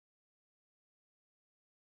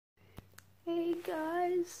Hey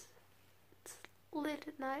guys, it's late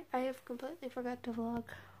at night. I have completely forgot to vlog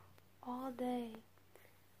all day,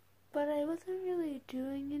 but I wasn't really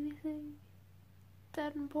doing anything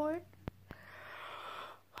that important.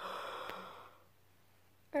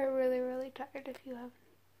 I'm really tired if you haven't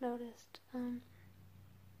noticed.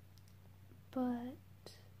 But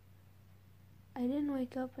I didn't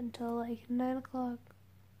wake up until like 9 o'clock.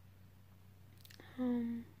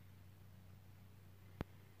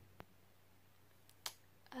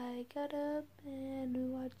 I got up and we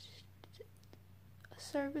watched a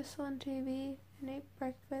service on TV and ate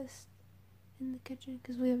breakfast in the kitchen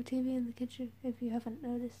because we have a TV in the kitchen if you haven't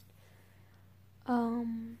noticed.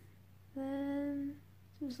 Then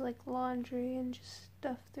it was like laundry and just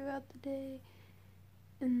stuff throughout the day,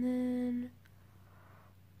 and then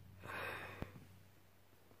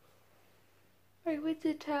I went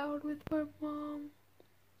to town with my mom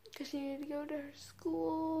because she needed to go to her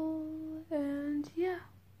school, and yeah,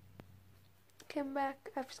 came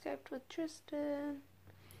back. I've Skyped with Tristan.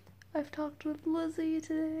 I've talked with Lizzie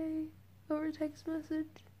today over text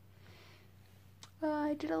message.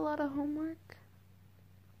 I did a lot of homework.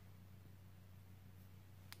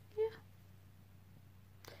 Yeah.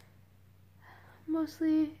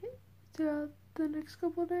 Mostly throughout the next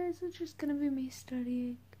couple of days, it's just gonna be me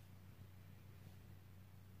studying.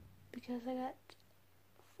 Because I got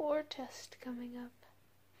 4 tests coming up.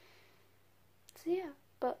 So yeah,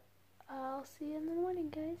 but I'll see you in the morning,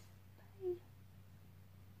 guys. Bye.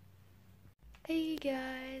 Hey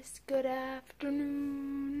guys, good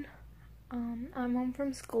afternoon. I'm home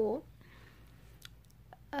from school.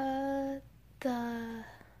 The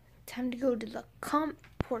time to go to the comment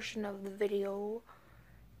portion of the video.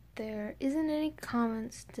 There isn't any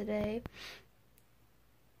comments today.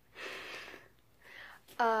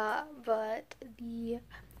 But the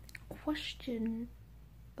question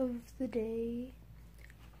of the day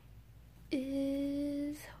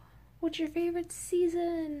is, what's your favorite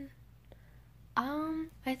season?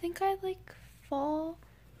 I think I like fall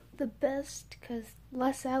the best because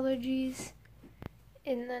less allergies,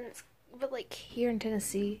 and then but like here in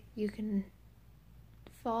Tennessee, you can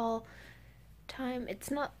fall time. It's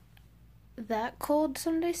not that cold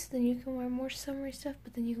some days, so then you can wear more summery stuff,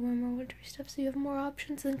 but then you can wear more wintry stuff, so you have more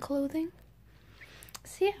options in clothing.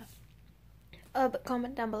 So yeah, but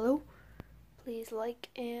comment down below. Please like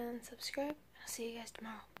and subscribe. I'll see you guys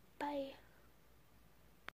tomorrow. Bye.